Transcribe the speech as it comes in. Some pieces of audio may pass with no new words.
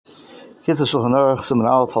Kitzur Shulchan Aruch,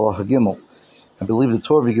 סימן halacha gimel. I believe the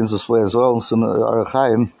Torah begins this way as well. סימן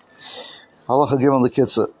Aruchayim, halacha gimel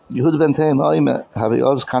Kitzur. Yehud ben Teim Oime Havi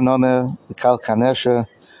Oz Kanome Kal Kanesha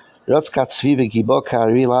Rotz Katzvi Gibo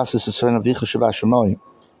Kari Lasis Etzern Avicha Shabashamoyim.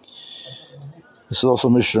 This is also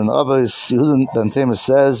Mishnah and others. Yehud ben Teim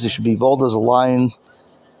says you should be bold as a lion.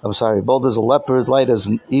 Bold as a leopard, light as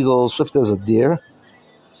an eagle, swift as a deer,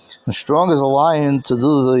 and strong as a lion to do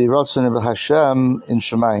the Ratzon of Hashem in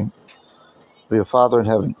Shemayim, for your Father in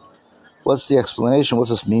heaven. What's the explanation? What's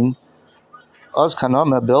this mean? Oz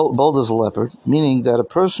kanama, bold as a leopard, meaning that a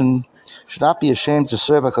person should not be ashamed to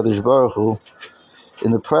serve HaKadosh Baruch Hu in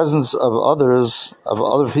the presence of others, of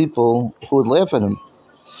other people who would laugh at him.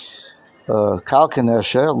 Kal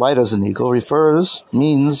Kanesha, light as an eagle,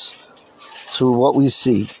 means to what we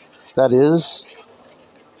see. That is,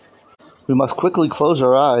 we must quickly close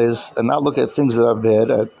our eyes and not look at things that are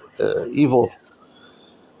bad, at evil.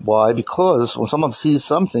 Why? Because when someone sees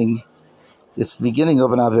something, it's the beginning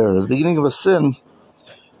of an avera, the beginning of a sin,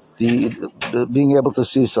 the being able to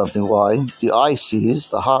see something. Why? The eye sees,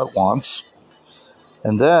 the heart wants,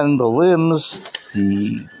 and then the limbs,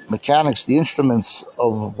 the mechanics, the instruments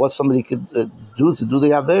of what somebody could do to do the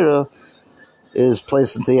avera is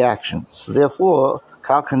placed into action. So therefore,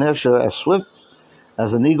 Kal Kanesha, as swift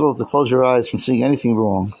as an eagle to close your eyes from seeing anything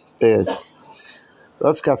wrong, bad.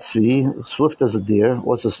 That's Katzvi, swift as a deer.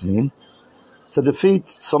 What's this mean? To defeat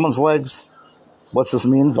someone's legs. What's this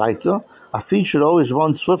mean? Weiter. Our feet should always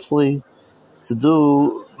run swiftly to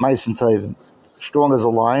do Maisim Tovim. Strong as a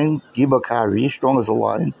lion, Giba Kari, strong as a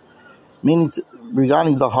lion, meaning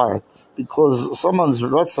regarding the heart, because someone's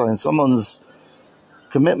Ratzon, someone's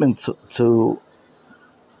commitment to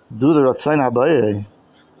do the Ratzon HaBayeh,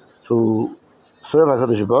 to serve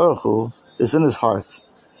HaKadosh Baruch Hu, is in his heart.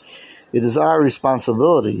 It is our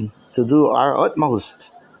responsibility to do our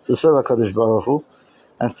utmost to serve HaKadosh Baruch Hu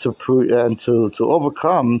and to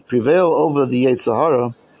overcome, prevail over the Yetzer Hara,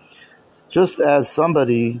 just as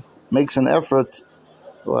somebody makes an effort,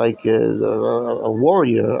 like a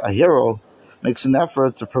warrior, a hero, makes an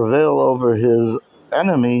effort to prevail over his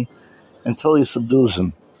enemy until he subdues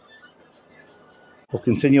him. We'll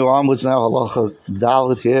continue onwards now. Halacha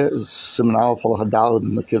Dalet here is סימן halacha Dalet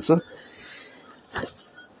in the Kitzur.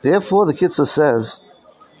 Therefore, the Kitzur says,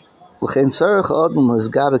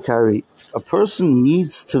 a person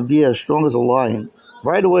needs to be as strong as a lion.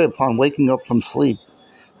 Right away upon waking up from sleep,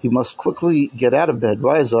 he must quickly get out of bed,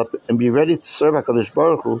 rise up, and be ready to serve HaKadosh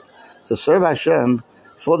Baruch Hu, to serve Hashem,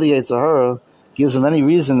 before the Yetzer Hara gives him any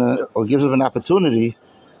reason or gives him an opportunity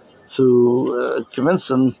to convince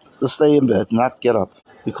him to stay in bed, not get up.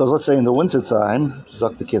 Because let's say in the wintertime,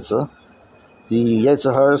 Zok the Kitzur, the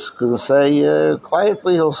Yetzer Hara is going to say,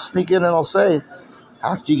 quietly, he'll sneak in and he'll say,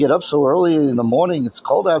 how could you get up so early in the morning? It's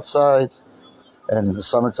cold outside. And in the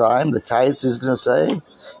summertime, the Kitzur is going to say,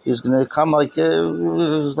 he's going to come like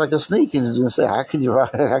a sneak. He's going to say, how can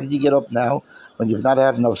you get up now when you've not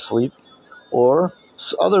had enough sleep? Or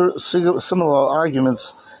other similar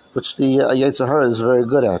arguments which the Yetzer Hara is very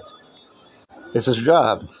good at. It's his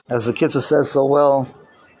job. As the Kitzur says so well,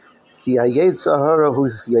 Ki Yetzer Hara hu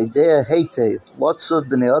yedea heitev lotzud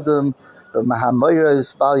b'nei adam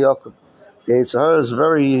b'mahamoyres bal Yaakov. The Yetzer Hara is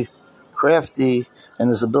very crafty in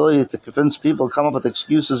his ability to convince people to come up with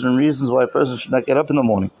excuses and reasons why a person should not get up in the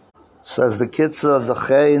morning. Says the Kitzur,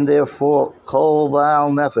 v'chei, and therefore kol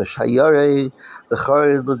ba'al nefesh hayarei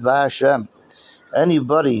v'chared l'dvar Hashem.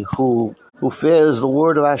 Anybody who fears the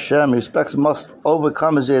word of Hashem, respects, must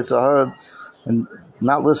overcome his Yetzer Hara and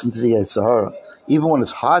not listen to the Yetzer Hara. Even when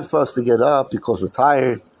it's hard for us to get up because we're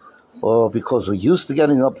tired or because we're used to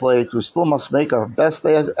getting up late, we still must make our best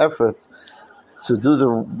effort to do the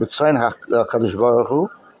Ratzon HaKadosh Baruch Hu,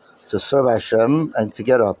 to serve Hashem and to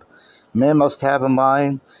get up. Man must have in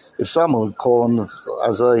mind, if someone would call him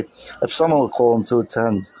to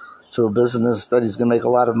attend to a business that he's going to make a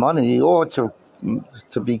lot of money, or to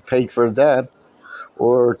be paid for that,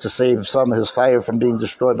 or to save some of his fire from being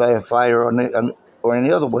destroyed by a fire or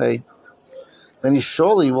any other way, then he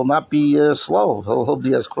surely will not be slow. He'll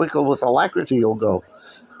be as quick with alacrity he'll go.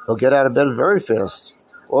 He'll get out of bed very fast.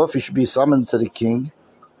 Or if he should be summoned to the king,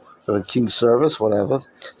 or the king's service, whatever,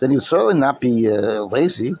 then he would certainly not be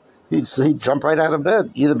lazy. He'd jump right out of bed,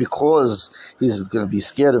 either because he's going to be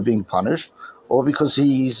scared of being punished, or because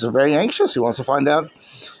he's very anxious. He wants to find out,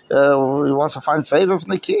 he wants to find favor from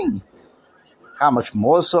the king. How much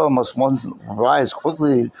more so must one rise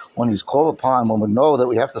quickly when he's called upon, when we know that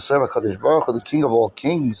we have to serve HaKadosh Baruch Hu, the King of all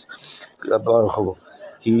kings, Baruch Hu.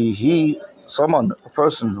 A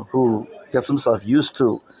person who gets himself used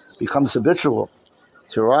to, becomes habitual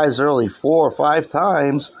to rise early 4 or 5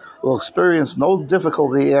 times will experience no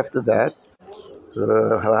difficulty after that.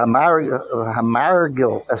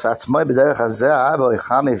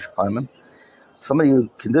 Somebody who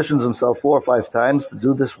conditions himself 4 or 5 times to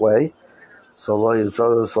do this way, so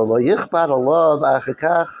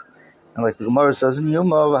and like the Gemara says in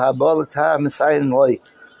Yuma,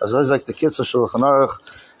 as always like the Kitzur Shulchan Aruch,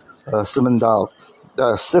 סימן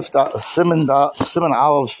סימן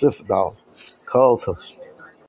Aleph Sif Dal, Kol Tov.